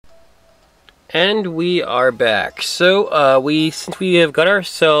And we are back. So, since we have got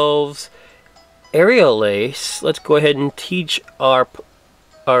ourselves Aerial-Ace, let's go ahead and teach our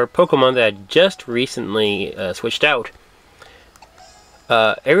Pokemon that just recently switched out.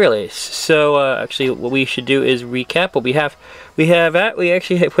 Aerial-Ace. So, actually, what we should do is recap what we have. We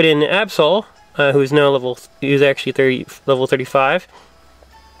actually put in Absol, who's now who's actually level 35.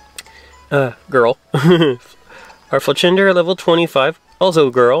 Girl. Our Fletchinder, level 25, also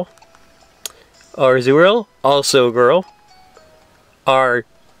girl. Our Azurill, also a girl. Our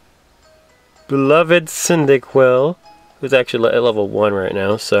beloved Cyndaquil, who's actually at level 1 right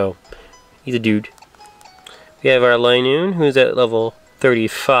now, so he's a dude. We have our Linoone, who's at level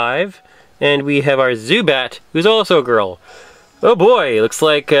 35. And we have our Zubat, who's also a girl. Oh boy, looks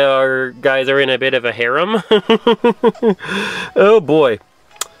like our guys are in a bit of a harem. Oh boy.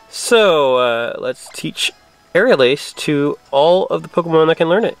 So, let's teach Aerial-Ace to all of the Pokemon that can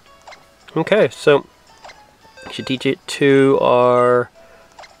learn it. Okay, so we should teach it to our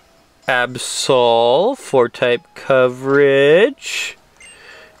Absol for type coverage.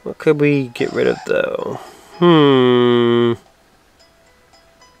 What could we get rid of though?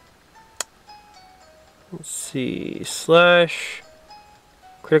 Let's see. Slash.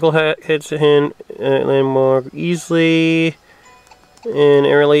 Critical hits hit land more easily. And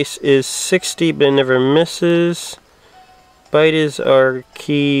Aerial-Ace is 60 but it never misses. Bite is our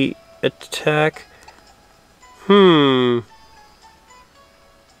key attack. Well,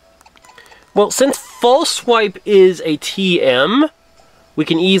 since False Swipe is a TM, we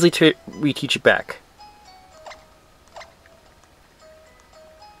can easily reteach it back.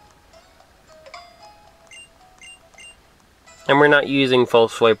 And we're not using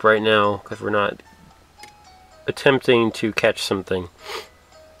False Swipe right now because we're not attempting to catch something.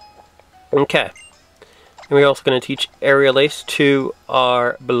 Okay. And we're also going to teach Aerial-Ace to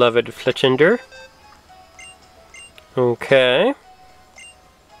our beloved Fletchinder. Okay.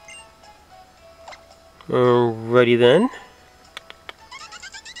 Alrighty then.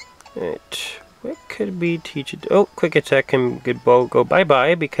 Alright. What could we teach it? Oh, Quick Attack can go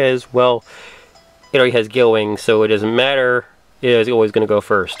bye-bye because, well, it already has Gale Wing, so it doesn't matter. It is always going to go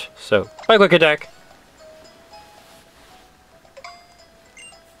first. So, bye Quick Attack!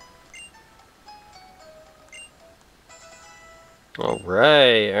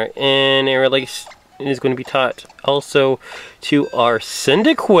 Alright, and Aerial-Ace is going to be taught also to our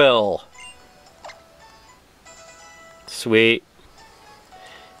Cyndaquil. Sweet.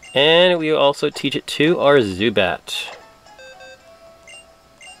 And we also teach it to our Zubat.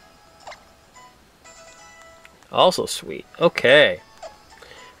 Also sweet. Okay.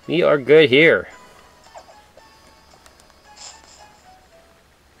 We are good here.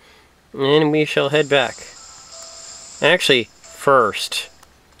 And we shall head back. Actually, first,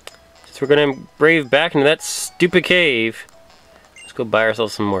 since we're gonna brave back into that stupid cave, let's go buy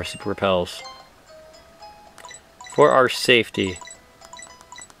ourselves some more Super Repels. For our safety.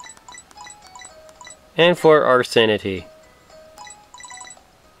 And for our sanity.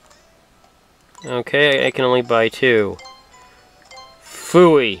 Okay, I can only buy 2.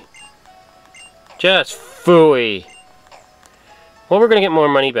 Phooey. Just phooey. Well, we're gonna get more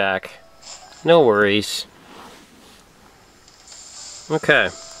money back. No worries. Okay.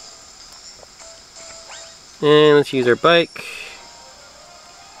 And let's use our bike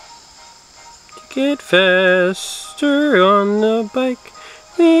to get faster on the bike.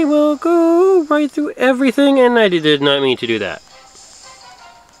 We will go right through everything, and I did not mean to do that.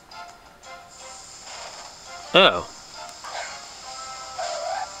 Oh.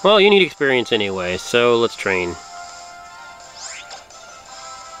 Well, you need experience anyway, so let's train.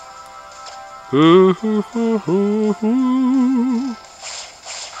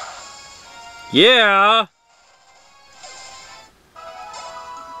 Yeah!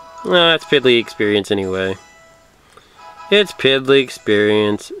 It's piddly experience anyway. It's piddly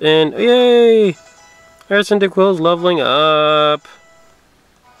experience. And yay! Our Cyndaquil's leveling up.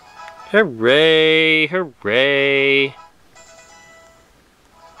 Hooray! Hooray!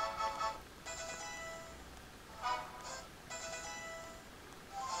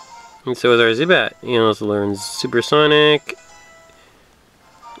 And so is our Zubat. He also learns Supersonic.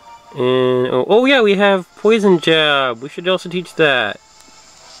 And oh yeah, we have Poison Jab. We should also teach that.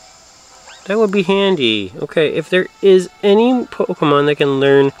 That would be handy. Okay, if there is any Pokemon that can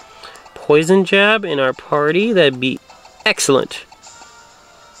learn Poison Jab in our party, that'd be excellent.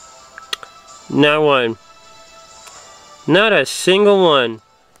 Not one. Not a single one.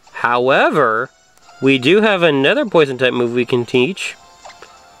 However, we do have another Poison type move we can teach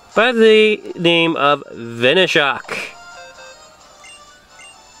by the name of Venoshock.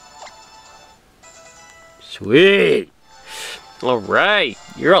 Sweet! Alright,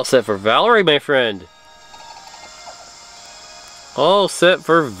 you're all set for Valerie, my friend. All set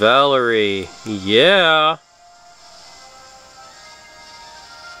for Valerie. Yeah!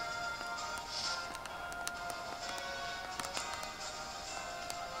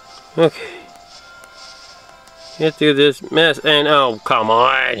 Okay. Get through this mess and oh, come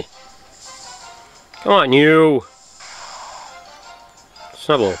on! Come on, you!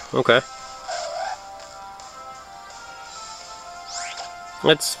 Snubble, okay.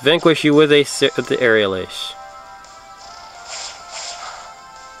 Let's vanquish you with the aerial ace.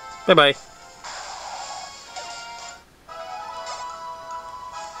 Bye-bye.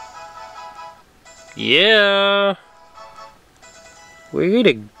 Yeah! Way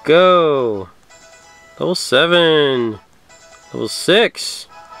to go! Level 7! Level 6!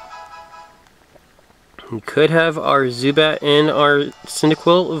 We could have our Zubat and our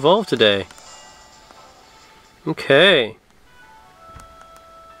Cyndaquil evolve today. Okay.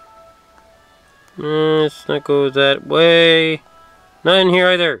 Let's not go that way. Not in here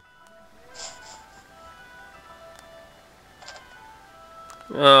either.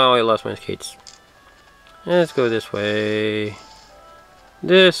 Oh, I lost my skates. Let's go this way.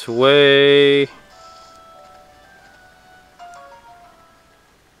 This way.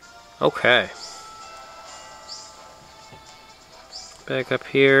 Okay. Back up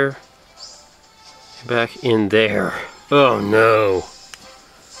here. Back in there. Oh no.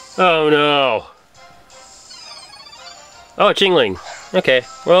 Oh no. Oh, Chingling. Okay.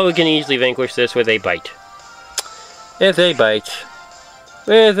 Well, we can easily vanquish this with a bite. With a bite.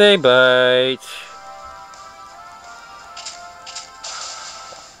 With a bite.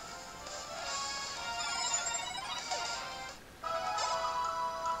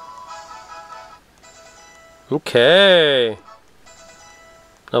 Okay.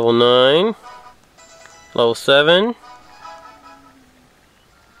 Level 9. Level 7.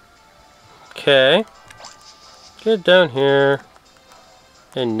 Okay. Get down here.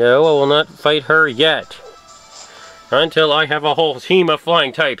 And no, I will not fight her yet. Until I have a whole team of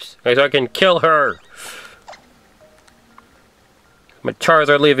flying types. So I can kill her. My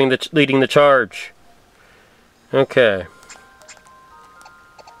Charizard leading the charge. Okay.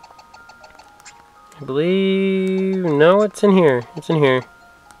 I believe... No, it's in here. It's in here.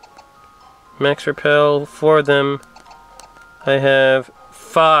 Max Repel for them. I have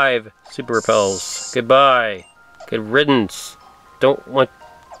 5 Super Repels. Goodbye. Good riddance. Don't want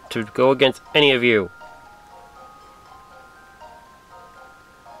to go against any of you.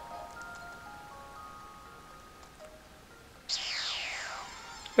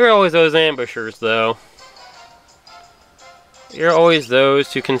 There are always those ambushers, though. There are always those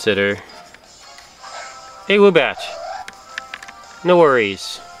to consider. Hey, Woobat. No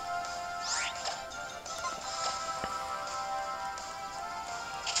worries.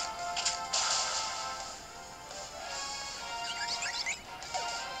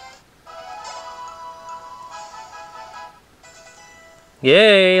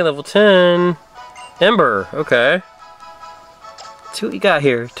 Yay, level 10. Ember, okay. Let's see what you got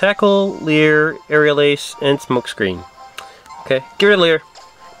here. Tackle, Leer, Aerial Ace, and Smokescreen. Okay, get rid of Leer.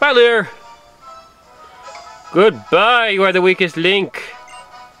 Bye, Leer! Goodbye, you are the weakest link.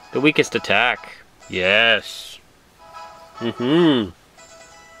 The weakest attack. Yes. Level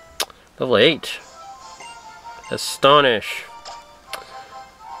 8. Astonish.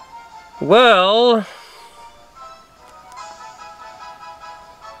 Well...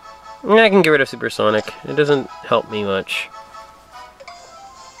 I can get rid of Supersonic. It doesn't help me much.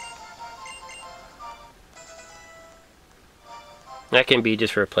 That can be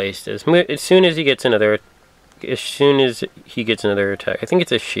just replaced as soon as he gets another attack. I think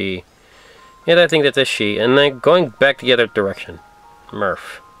it's a she. Yeah, I think that's a she. And then going back the other direction.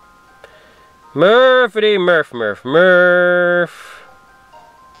 Murph. Murphity Murph.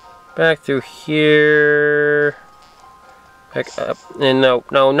 Back through here. Back up. And no,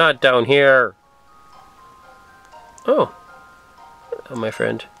 not down here. Oh, my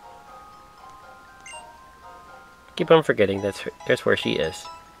friend. Keep on forgetting that's where she is.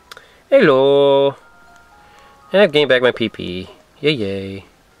 Hello. And I've gained back my PP. Yay.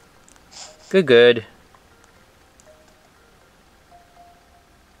 Good.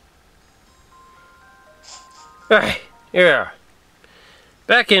 Alright, yeah.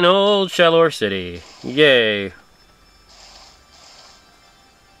 Back in old Shalor City. Yay.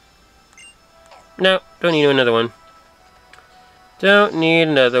 No, don't need another one. Don't need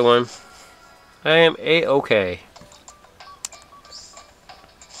another one. I am A-okay.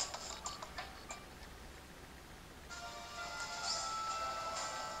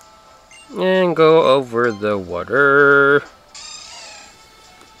 And go over the water.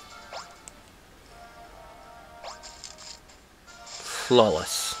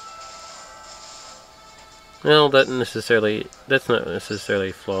 Flawless. Well, that's not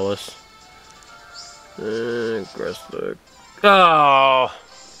necessarily flawless. Gross look. Oh!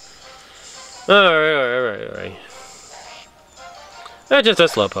 Alright. Just a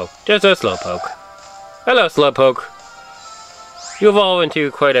Slowpoke. Just a Slowpoke. Hello, Slowpoke. You evolve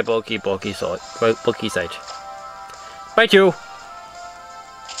into quite a bulky sight. Bite you!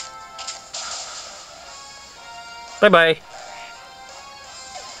 Bye-bye.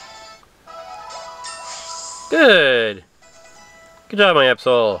 Good. Good job, my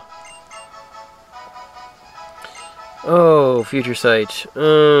Absol. Oh, future sight.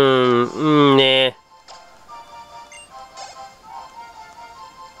 Nah.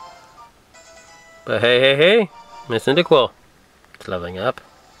 But hey, Miss Cyndaquil. It's leveling up.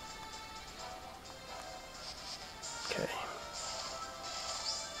 Okay.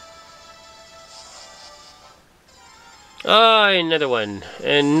 Ah, another one.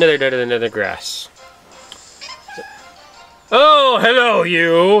 Another grass. Oh, hello,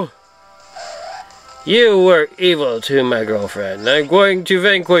 you! You were evil to my girlfriend. I'm going to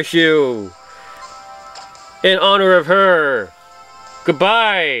vanquish you! In honor of her!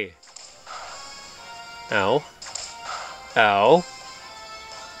 Goodbye! Ow. Ow.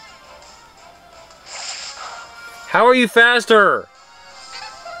 How are you faster?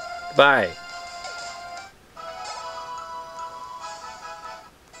 Goodbye.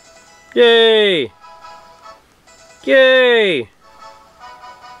 Yay! Yay!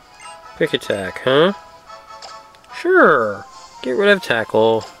 Quick attack, huh? Sure. Get rid of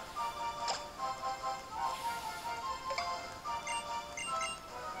tackle.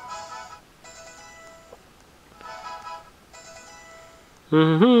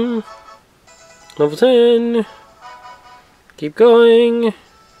 Level 10. Keep going.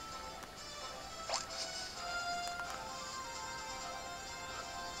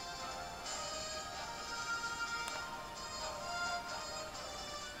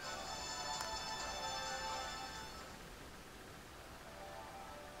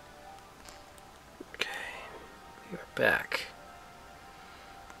 Back.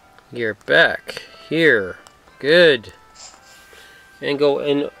 You're back. Here. Good. And go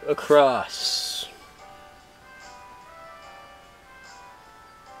in across.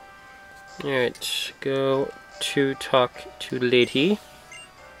 Alright, go to talk to lady.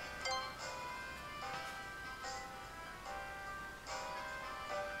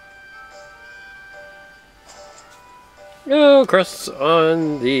 Go across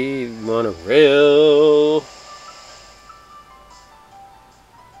on the monorail.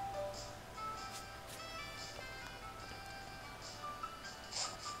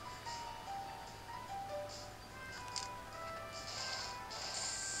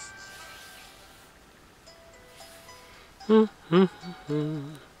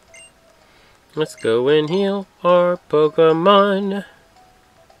 Let's go and heal our Pokemon.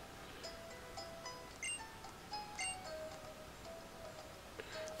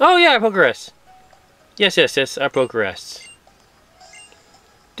 Oh yeah, our Pokerus. Yes, our Pokerus.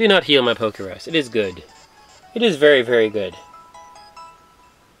 Do not heal my Pokerus. It is good. It is very, very good.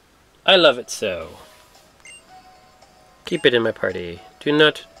 I love it so. Keep it in my party. Do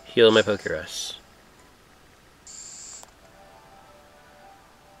not heal my Pokerus.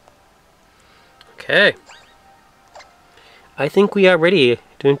 Okay. I think we are ready,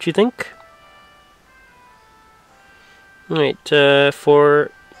 don't you think? Alright,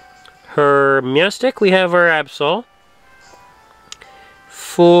 for her Meowstic, we have our Absol.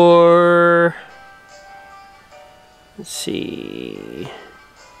 For... let's see...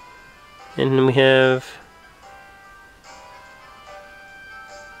 and then we have...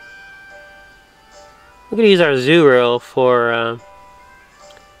 we're going to use our Zurill for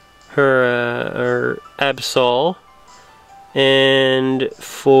her Absol, and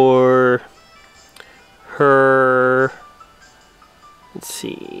for her, let's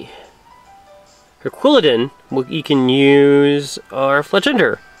see, her Quilladin, we can use our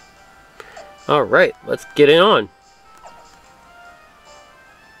Fletchinder. Alright, let's get it on.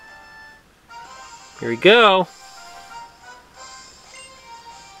 Here we go.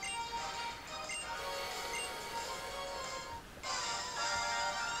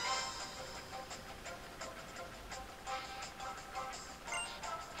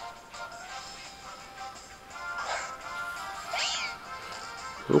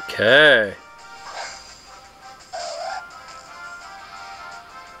 Okay.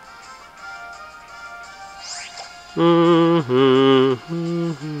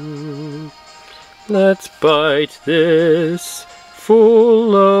 Let's bite this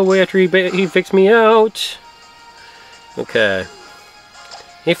fool away after he fakes me out. Okay.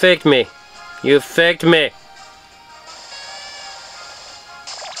 He faked me. You faked me.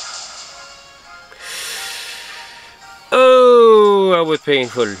 Oh, that was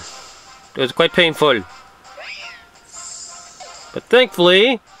painful. It was quite painful. But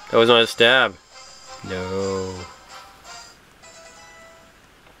thankfully, that was not a stab. No.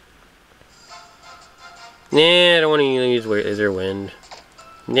 Nah, I don't want to use Laser Wind.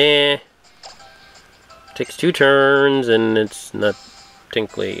 Nah. Takes 2 turns, and it's not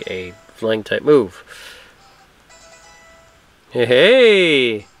technically a flying type move. Hey,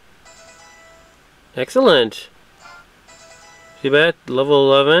 hey! Excellent. See that?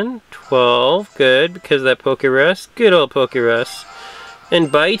 Level 11, 12, good, because of that Pokerest. Good old Pokerest. And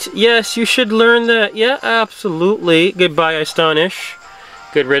Bite, yes, you should learn that. Yeah, absolutely. Goodbye, Astonish.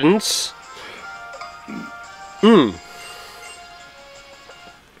 Good riddance.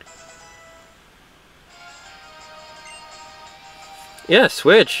 Yeah,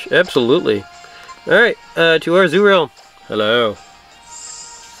 switch. Absolutely. Alright, to our Azurill. Hello.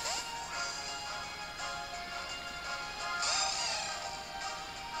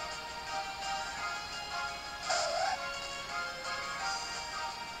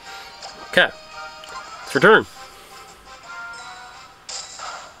 Okay. It's return.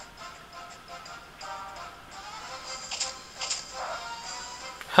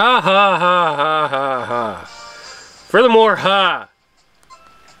 Ha ha ha ha ha ha. Furthermore, ha.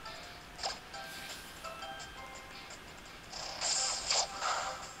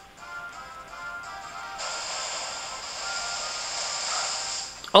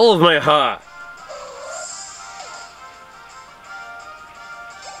 All of my ha.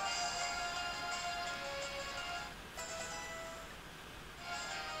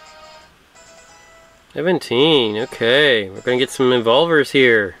 $17. Okay, we're gonna get some Evolvers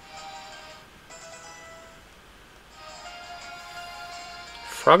here.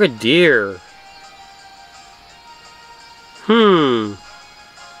 Frogadier.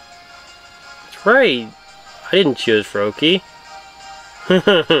 That's right. I didn't choose Froakie.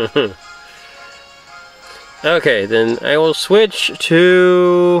 Okay, then I will switch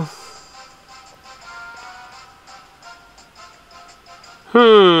to...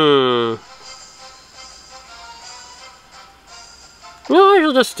 No, I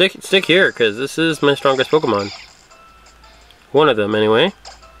will just stick here, because this is my strongest Pokemon. One of them, anyway.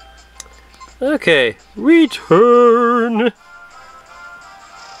 Okay, return!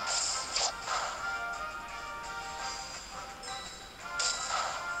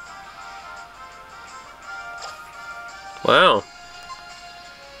 Wow.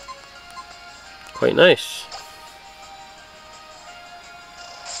 Quite nice.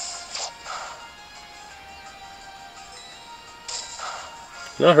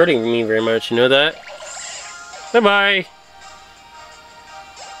 Not hurting me very much, you know that? Bye-bye!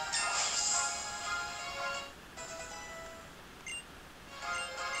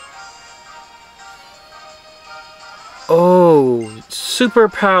 Oh,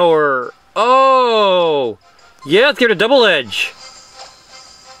 superpower! Oh! Yeah, let's give it a double edge!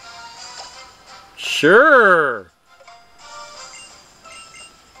 Sure!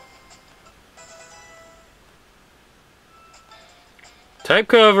 Type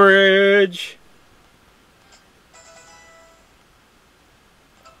coverage!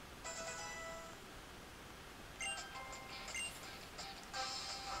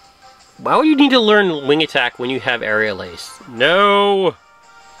 Why would you need to learn Wing Attack when you have Aerial Ace? No!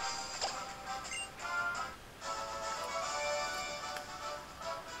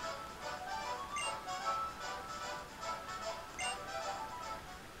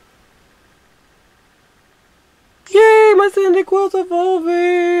 Yay! My Cyndaquil's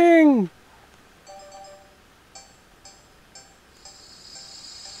evolving!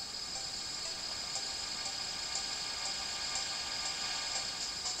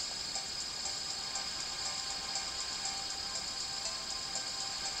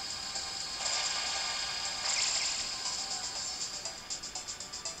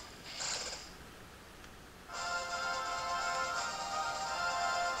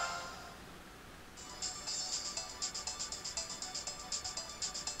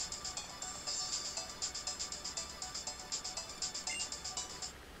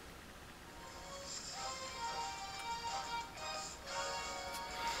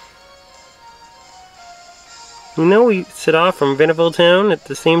 You know, we set off from Vanderbilt Town at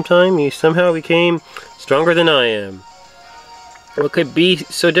the same time. You somehow became stronger than I am. What could be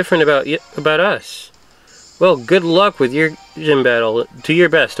so different about us? Well, good luck with your gym battle. Do your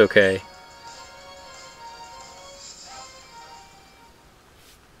best, okay?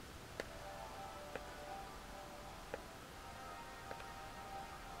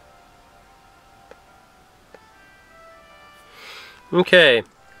 Okay.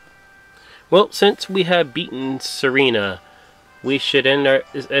 Well, since we have beaten Serena, we should end our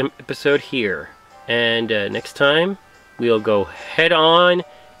episode here. And next time, we'll go head on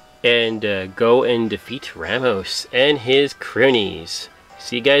and go and defeat Ramos and his cronies.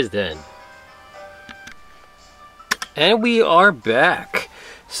 See you guys then. And we are back.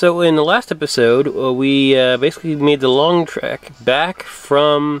 So in the last episode, we basically made the long trek back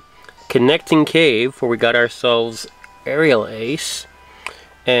from Connecting Cave, where we got ourselves Aerial Ace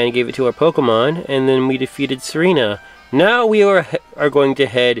and gave it to our Pokemon, and then we defeated Serena. Now we are going to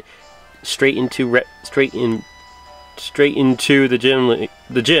head straight into the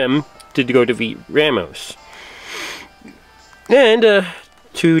gym to go defeat Ramos. And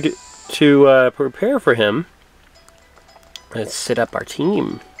to prepare for him, let's set up our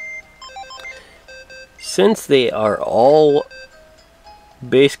team. Since they are all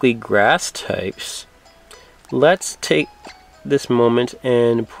basically grass types, let's take this moment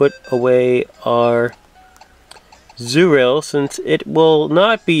and put away our Zurill, since it will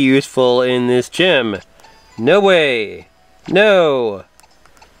not be useful in this gym. No way! No!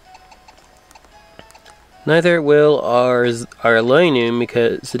 Neither will our Linoone,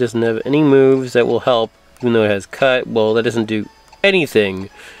 because it doesn't have any moves that will help, even though it has Cut. Well, that doesn't do anything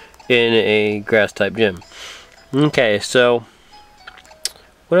in a grass type gym. Okay, so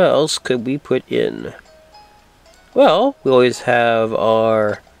what else could we put in? Well, we always have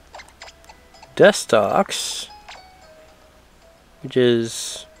our Dustox, which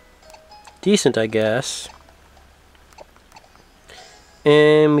is decent, I guess.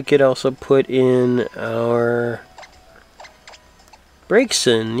 And we could also put in our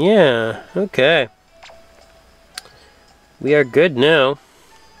Braixen. Yeah, okay. We are good now.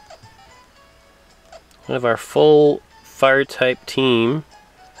 We have our full fire type team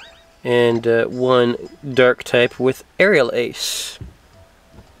and one dark type with Aerial Ace.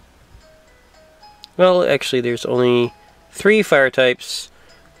 Well, actually there's only 3 fire types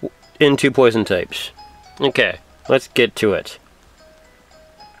and 2 poison types. Okay, let's get to it.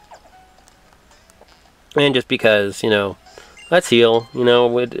 And just because, you know, let's heal, you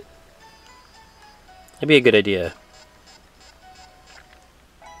know, it'd be a good idea.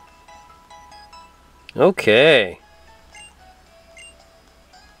 Okay.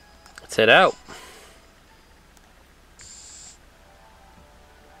 Let's head out.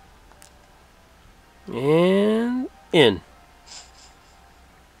 And in.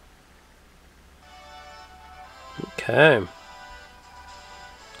 Okay.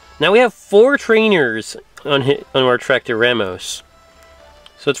 Now we have 4 trainers on our trek to Ramos.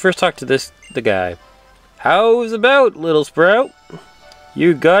 So let's first talk to the guy. How's about, little sprout?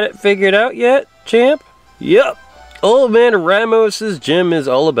 You got it figured out yet, champ? Yup. Old man Ramos's gym is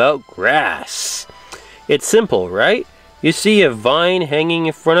all about grass. It's simple, right? You see a vine hanging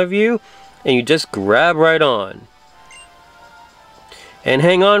in front of you, and you just grab right on. And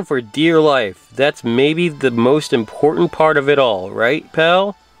hang on for dear life. That's maybe the most important part of it all, right,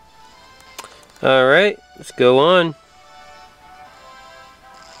 pal? Alright, let's go on.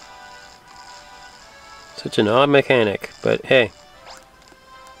 Such an odd mechanic, but hey.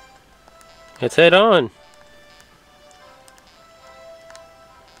 Let's head on.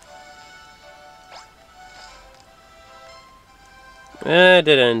 Dead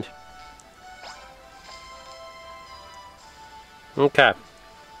end. Okay.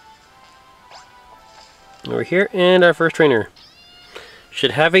 Over here, and our first trainer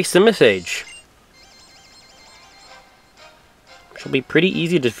should have a Simisage. Should be pretty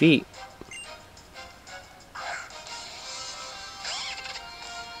easy to defeat.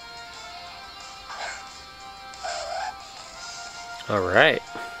 Alright.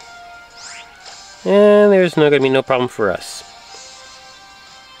 And there's not gonna be no problem for us.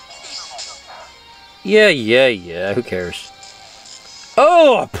 Yeah, who cares?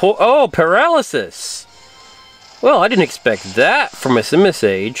 Oh, paralysis! Well, I didn't expect that from a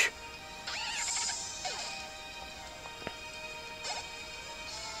Simisage.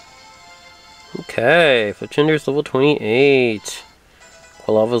 Okay, Fletchender's level 28.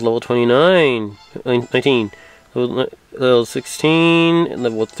 Quilava's level 29. 19. Level 16. And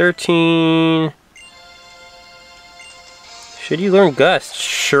level 13. Should you learn Gust?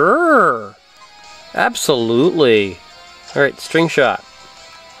 Sure! Absolutely. Alright, String Shot.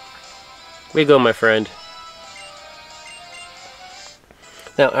 Way to go, my friend.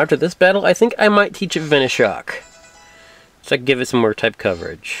 Now, after this battle, I think I might teach it Venoshock. So I can give it some more type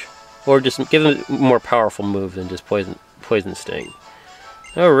coverage. Or just give it a more powerful move than just Poison Sting.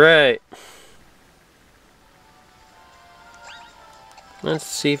 Alright. Let's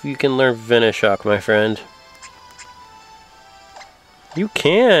see if you can learn Venoshock, my friend. You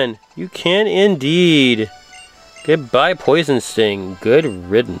can. You can indeed. Goodbye, Poison Sting. Good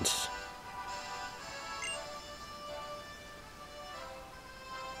riddance.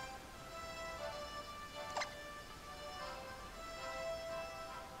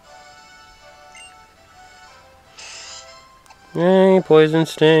 Hey, Poison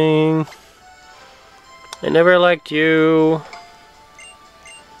Sting. I never liked you.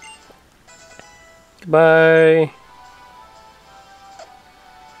 Goodbye.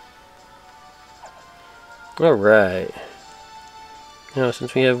 Alright. Now,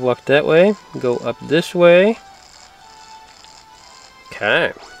 since we have walked that way, go up this way.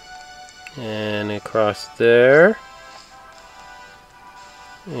 Okay. And across there.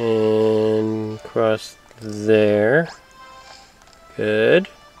 And across there. Good.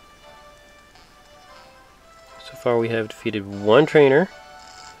 So far we have defeated one trainer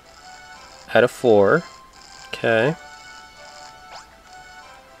out of 4. Okay.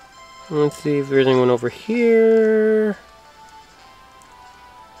 Let's see if there's anyone over here.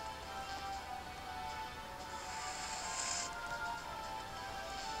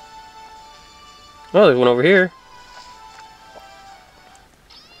 Oh, there's one over here.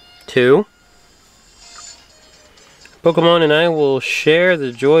 2. Pokemon and I will share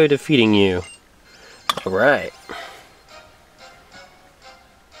the joy of defeating you. Alright.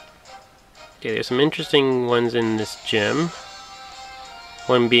 Okay, there's some interesting ones in this gym.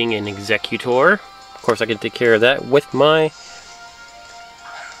 One being an Executor. Of course, I can take care of that with my...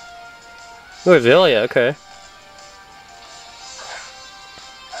 Oh, Velia, okay.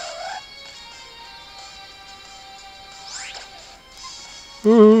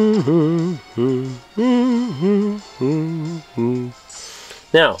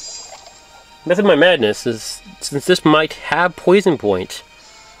 Now, method of my madness is, since this might have Poison Point,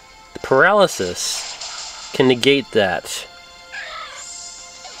 the Paralysis can negate that.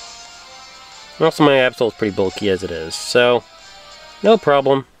 Also, my Absol is pretty bulky as it is, so no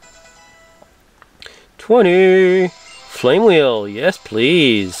problem. 20! Flame Wheel, yes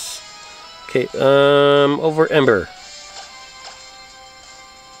please. Okay, over Ember.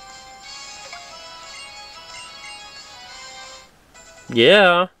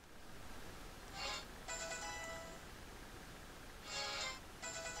 Yeah.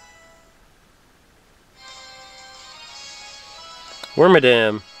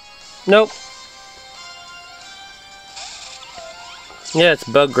 Wormadam. Nope. Yeah, it's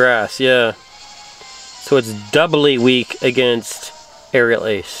Bug Grass, yeah. So it's doubly weak against Aerial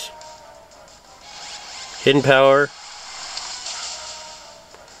Ace. Hidden Power.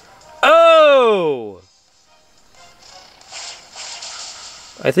 Oh!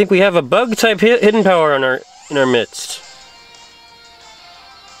 I think we have a bug type hidden power in our midst.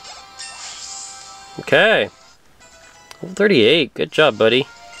 Okay. Level 38. Good job, buddy.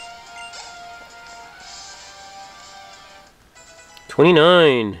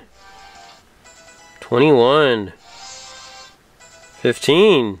 29. 21.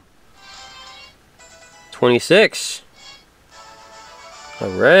 15. 26.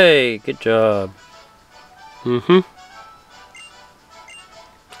 Alright, good job. A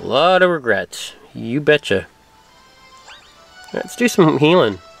lot of regrets. You betcha. Let's do some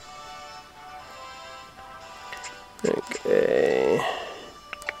healing. Okay.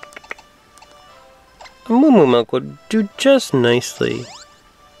 A Moo Moo Milk would do just nicely.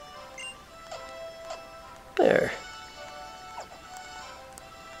 There.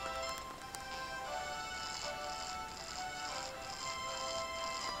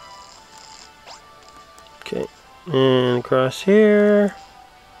 Okay. And across here.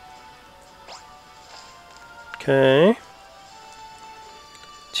 Okay.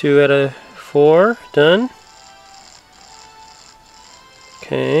 2 out of 4. Done.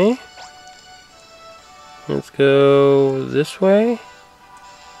 Okay. Let's go this way.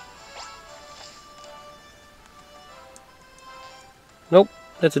 Nope,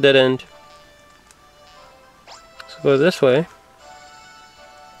 that's a dead end. Let's go this way.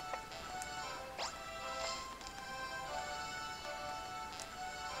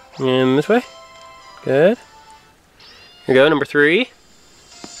 And this way. Good. Here we go, number 3.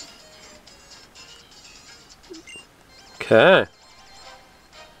 Okay.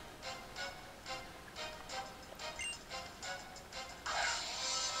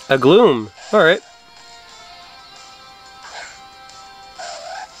 A Gloom. Alright.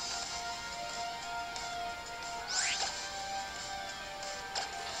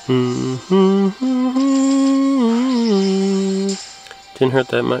 Didn't hurt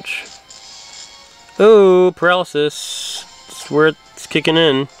that much. Oh, paralysis. That's where it's kicking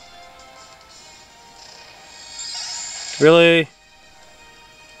in. Really?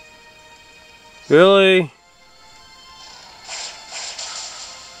 Really?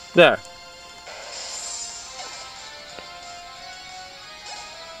 There.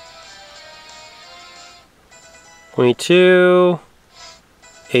 22,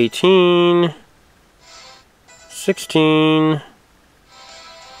 18, 16.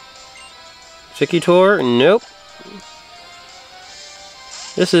 Exeggutor? Nope.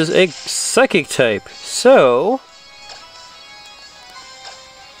 This is a psychic type, so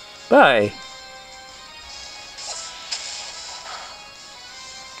bye.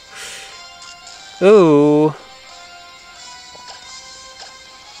 Ooh.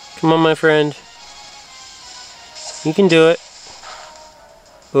 Come on, my friend. You can do it.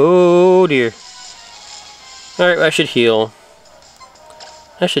 Oh dear. Alright, I should heal.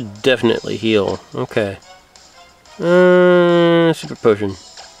 I should definitely heal. Okay. Super potion.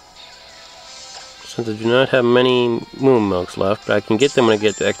 Since I do not have many moon milks left, but I can get them when I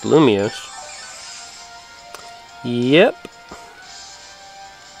get back to Lumiose. Yep.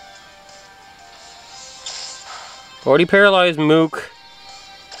 Already paralyzed, Mook.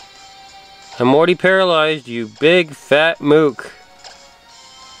 I'm already paralyzed, you big fat Mook.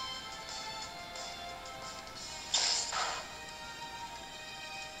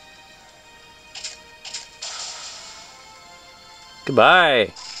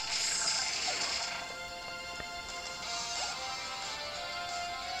 Goodbye.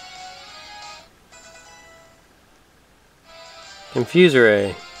 Confuse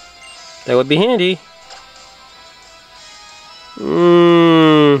Ray. That would be handy.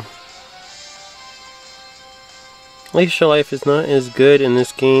 Leisha Life is not as good in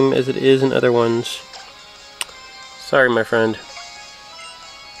this game as it is in other ones. Sorry, my friend.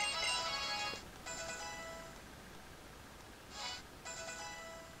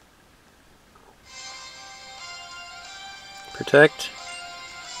 Protect?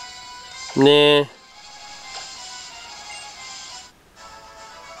 Nah.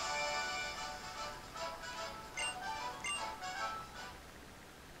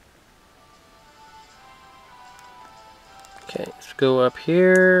 Okay, let's go up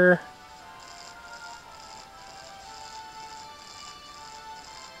here.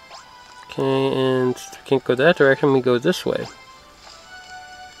 Okay, and we can't go that direction, we go this way.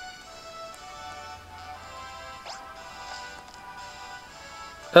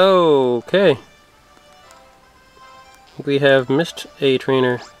 Okay. We have missed a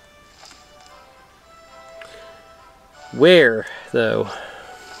trainer. Where, though?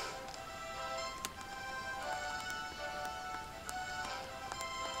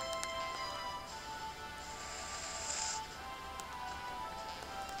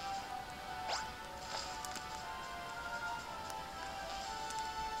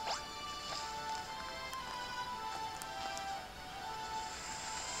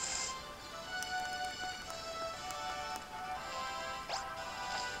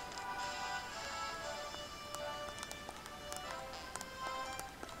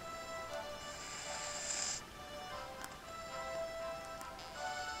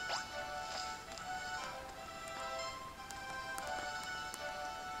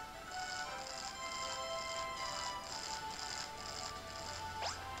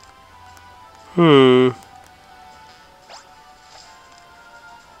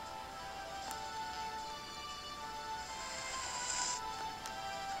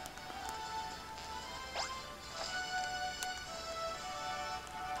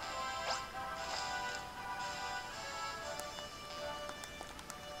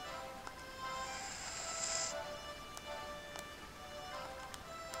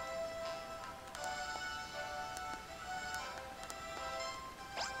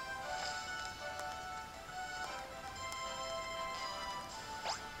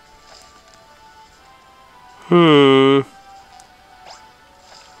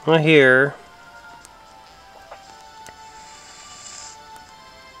 Not here.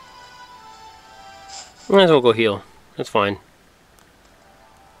 Might as well go heal. That's fine.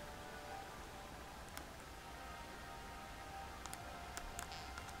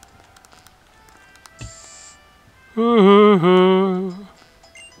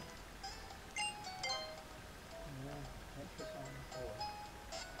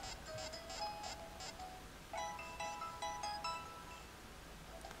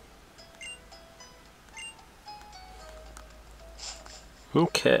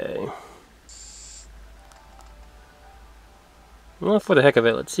 Okay. Well, for the heck of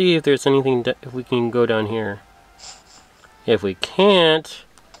it, let's see if there's anything, if we can go down here. If we can't...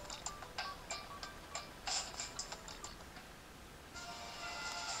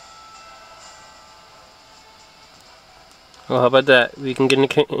 Well, how about that? We can get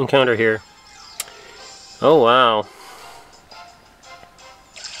an encounter here. Oh wow.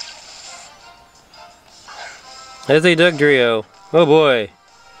 That's a Dugtrio. Oh boy.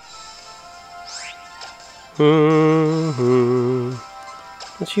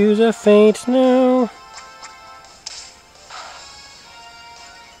 Let's use a feint now.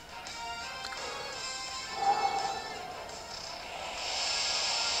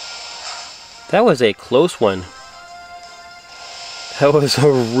 That was a close one. That was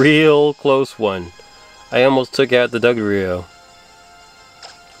a real close one. I almost took out the Dugtrio.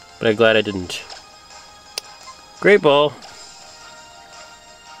 But I'm glad I didn't. Great ball.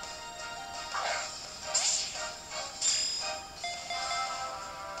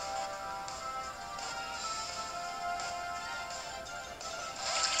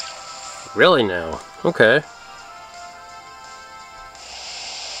 Really now? Okay.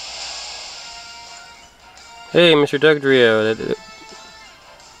 Hey, Mr. Dugtrio, that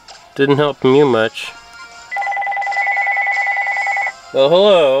didn't help you much. Well,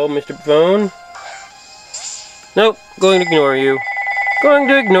 hello, Mr. Phone. Nope, going to ignore you. Going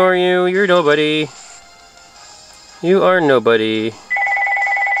to ignore you, you're nobody. You are nobody.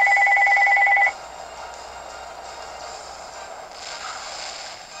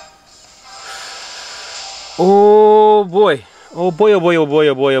 Oh boy. Oh boy, oh boy, oh boy,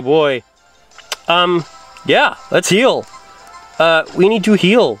 oh boy, oh boy. Yeah, let's heal. We need to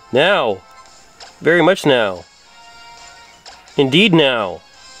heal now. Very much now. Indeed now.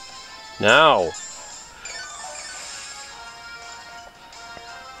 Now.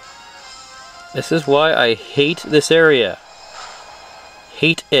 This is why I hate this area.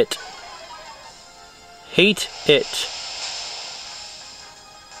 Hate it. Hate it.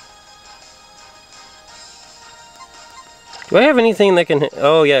 Do I have anything that can...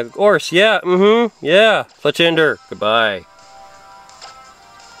 Oh, yeah, of course. Yeah, yeah. Fletchinder. Goodbye.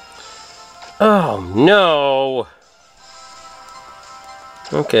 Oh, no.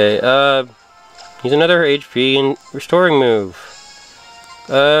 Okay, use another HP and restoring move.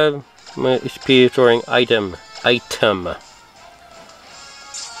 My HP restoring item.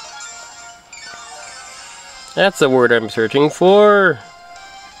 That's the word I'm searching for.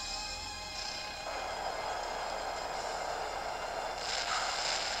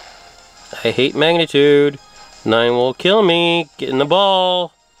 I hate magnitude. 9 will kill me. Get in the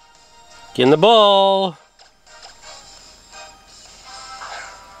ball. Get in the ball.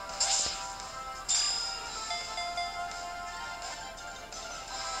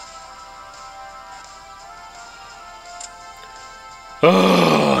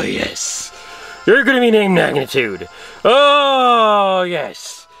 Oh, yes. You're gonna be named Magnitude. Oh,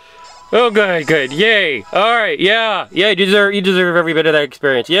 yes. Oh, good, good. Yay. Alright, yeah. Yeah, you deserve every bit of that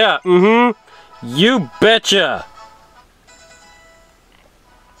experience. Yeah, You betcha.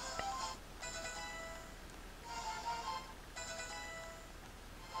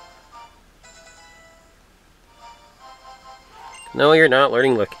 No, you're not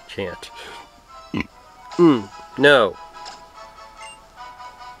learning Lucky Chant. No.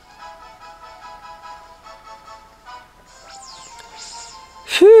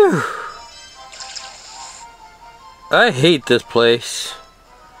 Phew. I hate this place.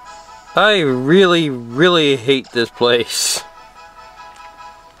 I really, really hate this place.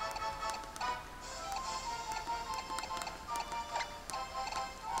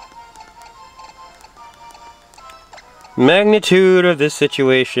 Magnitude of this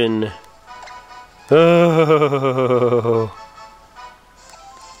situation. Oh.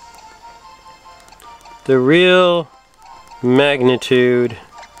 The real magnitude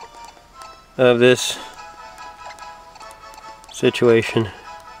of this situation.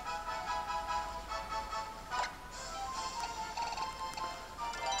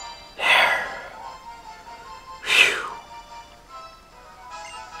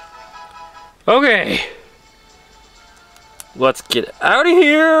 Okay. Let's get out of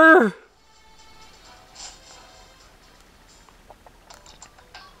here.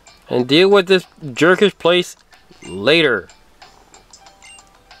 And deal with this jerkish place later.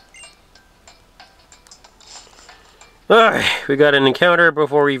 Alright, we got an encounter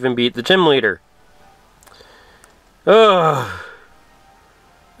before we even beat the gym leader. Oh.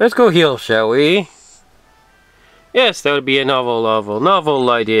 Let's go heal, shall we? Yes, that would be a novel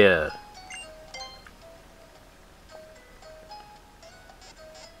idea.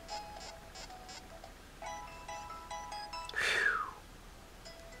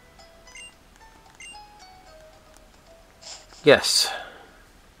 Yes.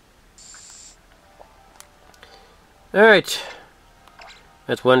 Alright.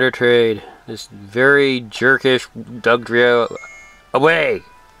 Let's Wonder Trade. This very jerkish Dugtrio away.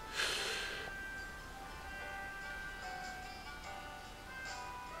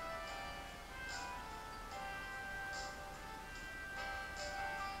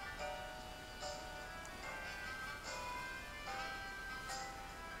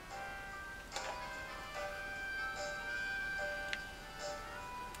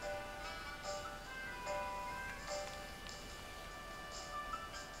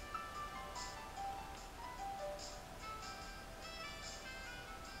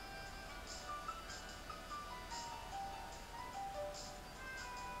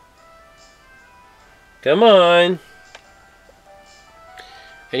 Come on.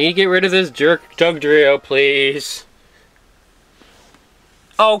 I need to get rid of this jerk Dugtrio, please.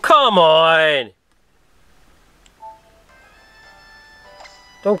 Oh, come on!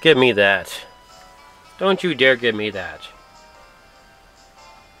 Don't give me that. Don't you dare give me that.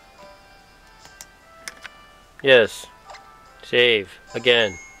 Yes. Save.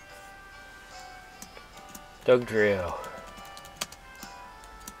 Again. Dugtrio.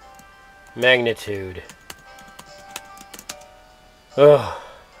 Magnitude. Ugh.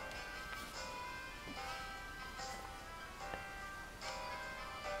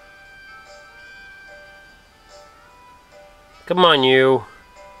 Come on, you.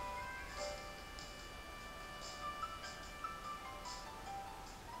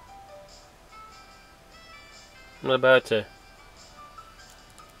 I'm about to...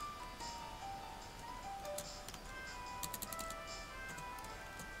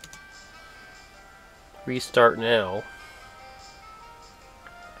 restart now.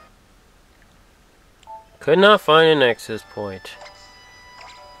 Could not find an access point.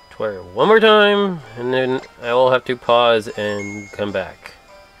 Try it one more time, and then I will have to pause and come back.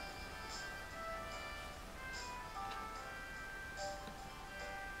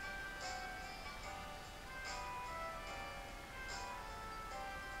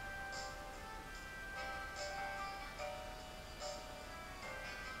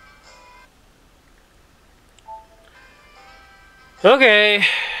 Okay,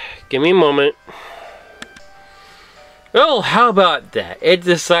 give me a moment. Oh, how about that? It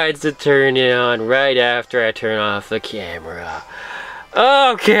decides to turn it on right after I turn off the camera.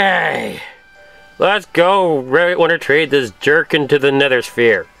 Okay, let's go. Want to trade this jerk into the nether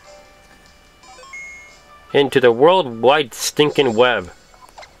sphere. Into the worldwide stinking web.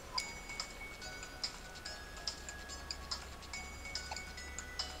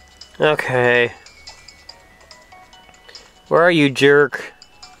 Okay. Where are you, jerk?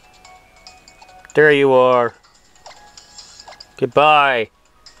 There you are. Goodbye.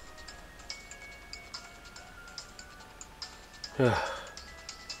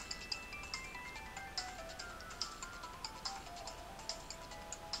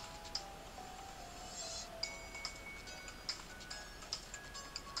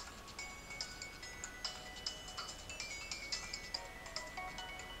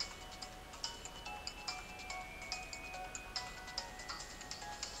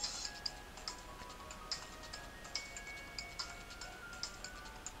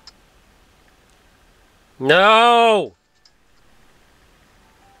 No!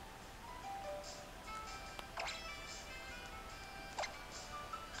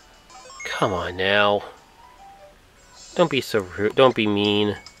 Come on now. Don't be so rude. Don't be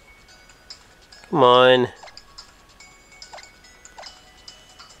mean. Come on.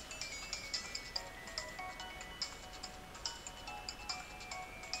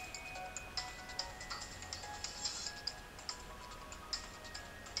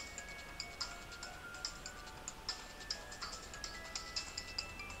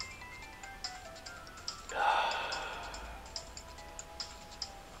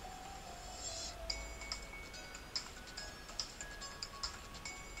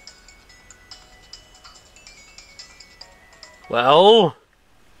 Well?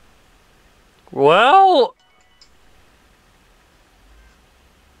 Well?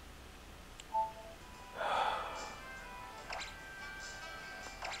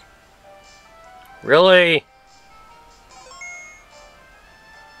 Really?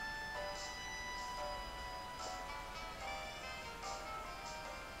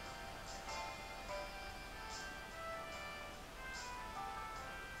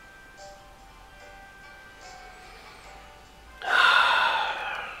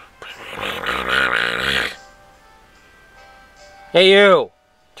 Hey you!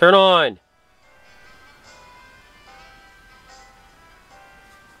 Turn on!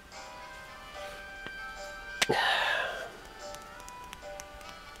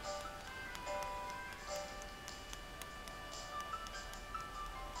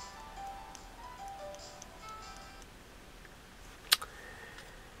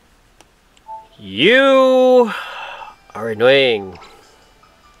 You are annoying.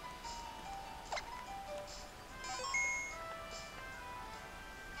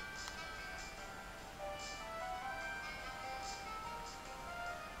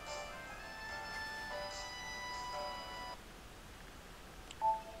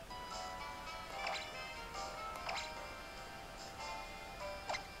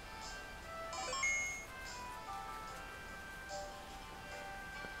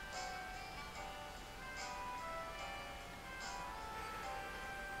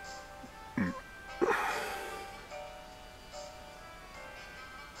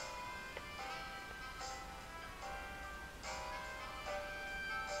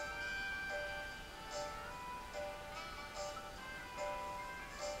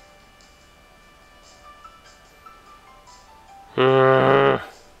 He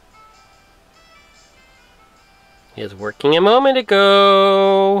was working a moment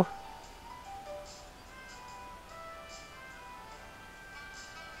ago.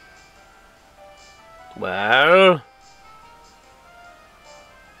 Well,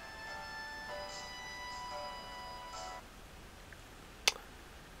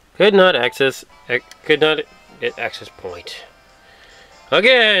 could not get access point.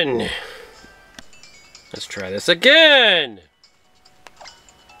 Again. Let's try this again.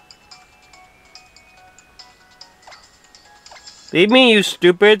 Leave me, you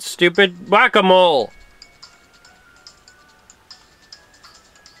stupid whack-a-mole.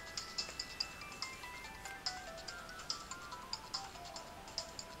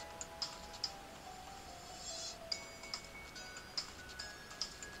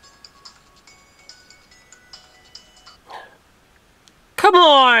 Come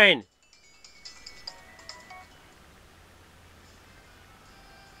on!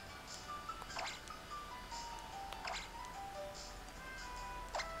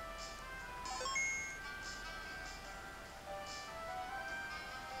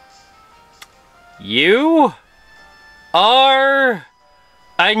 You are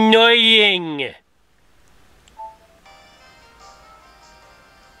annoying.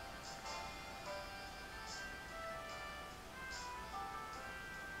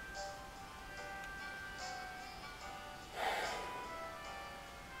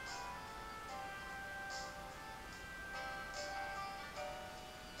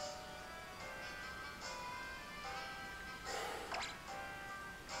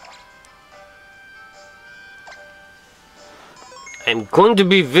 I'm going to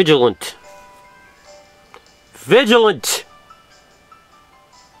be vigilant. Vigilant!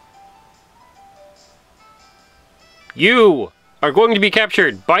 You are going to be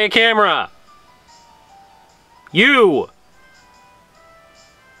captured by a camera. You!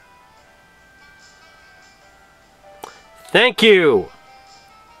 Thank you!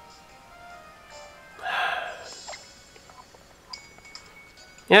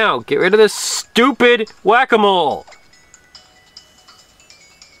 Now, get rid of this stupid whack-a-mole!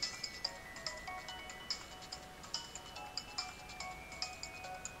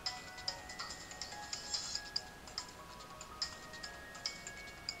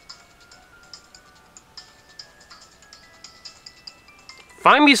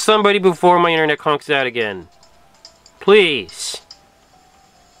 Find me somebody before my internet conks out again. Please.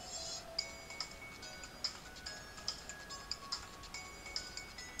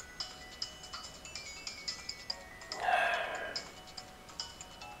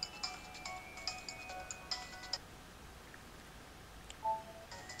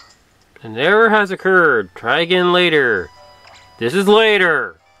 An error has occurred. Try again later. This is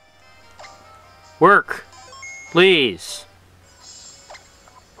later. Work. Please.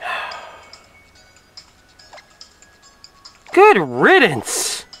 Good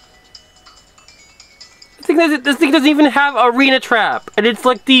riddance! This thing doesn't even have Arena Trap, and it's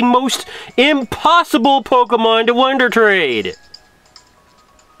like the most impossible Pokemon to Wonder Trade!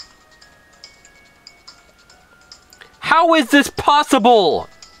 How is this possible?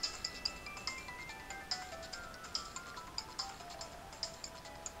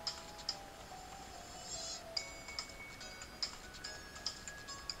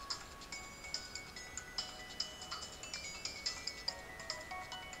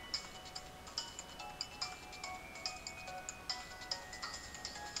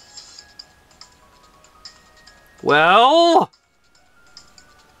 Well?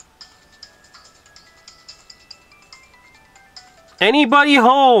 Anybody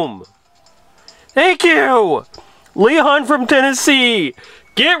home? Thank you! Leon from Tennessee!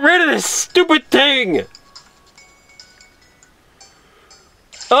 Get rid of this stupid thing!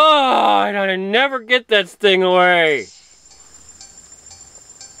 Oh, I gotta never get that thing away!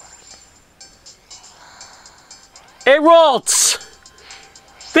 Hey, Ralts!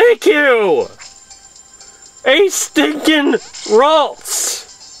 Thank you! A stinking Ralts!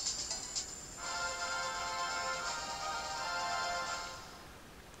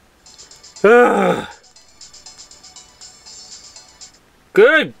 Ugh.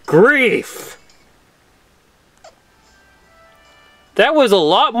 Good grief! That was a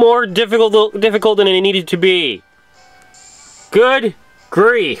lot more difficult than it needed to be. Good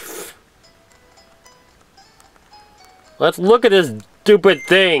grief! Let's look at this stupid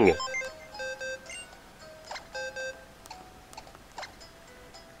thing.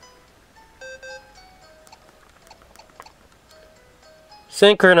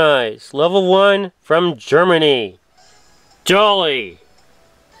 Synchronize. Level 1 from Germany. Jolly.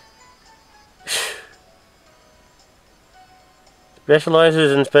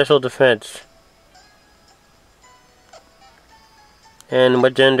 Specializes in special defense. And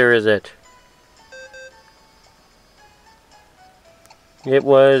what gender is it? It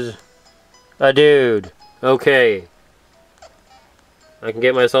was a dude. Okay. I can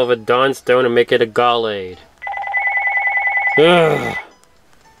get myself a Dawnstone and make it a Gallade. Ugh.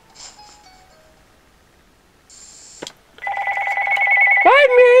 5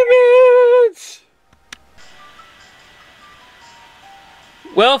 minutes!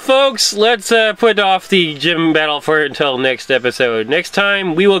 Well, folks, let's put off the gym battle for until next episode. Next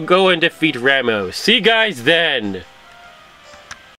time, we will go and defeat Ramos. See you guys then!